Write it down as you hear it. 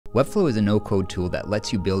Webflow is a no-code tool that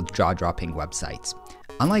lets you build jaw-dropping websites.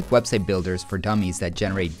 Unlike website builders for dummies that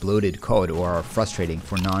generate bloated code or are frustrating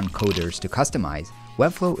for non-coders to customize,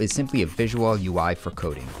 Webflow is simply a visual UI for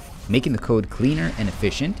coding, making the code cleaner and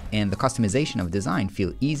efficient and the customization of design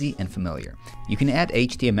feel easy and familiar. You can add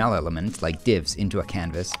HTML elements like divs into a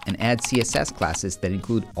canvas and add CSS classes that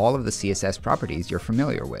include all of the CSS properties you're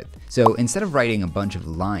familiar with. So instead of writing a bunch of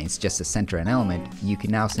lines just to center an element, you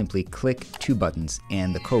can now simply click two buttons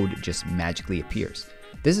and the code just magically appears.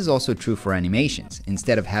 This is also true for animations.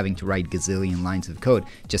 Instead of having to write gazillion lines of code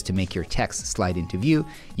just to make your text slide into view,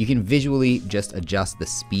 you can visually just adjust the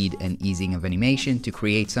speed and easing of animation to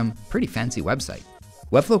create some pretty fancy website.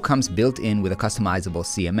 Webflow comes built in with a customizable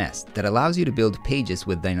CMS that allows you to build pages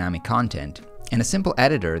with dynamic content, and a simple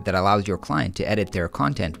editor that allows your client to edit their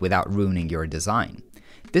content without ruining your design.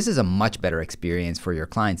 This is a much better experience for your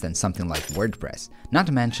clients than something like WordPress, not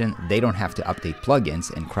to mention they don't have to update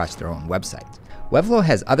plugins and crush their own website. Webflow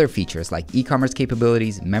has other features like e-commerce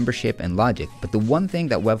capabilities, membership, and logic, but the one thing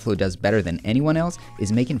that Webflow does better than anyone else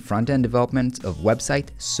is making front-end development of website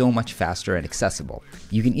so much faster and accessible.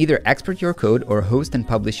 You can either export your code or host and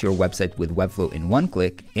publish your website with Webflow in one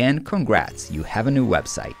click, and congrats, you have a new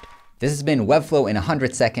website. This has been Webflow in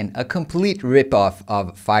 100 seconds, a complete ripoff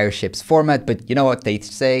of Fireship's format, but you know what they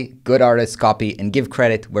say, good artists copy and give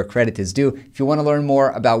credit where credit is due. If you want to learn more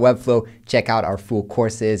about Webflow, check out our full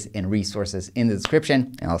courses and resources in the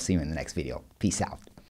description, and I'll see you in the next video. Peace out.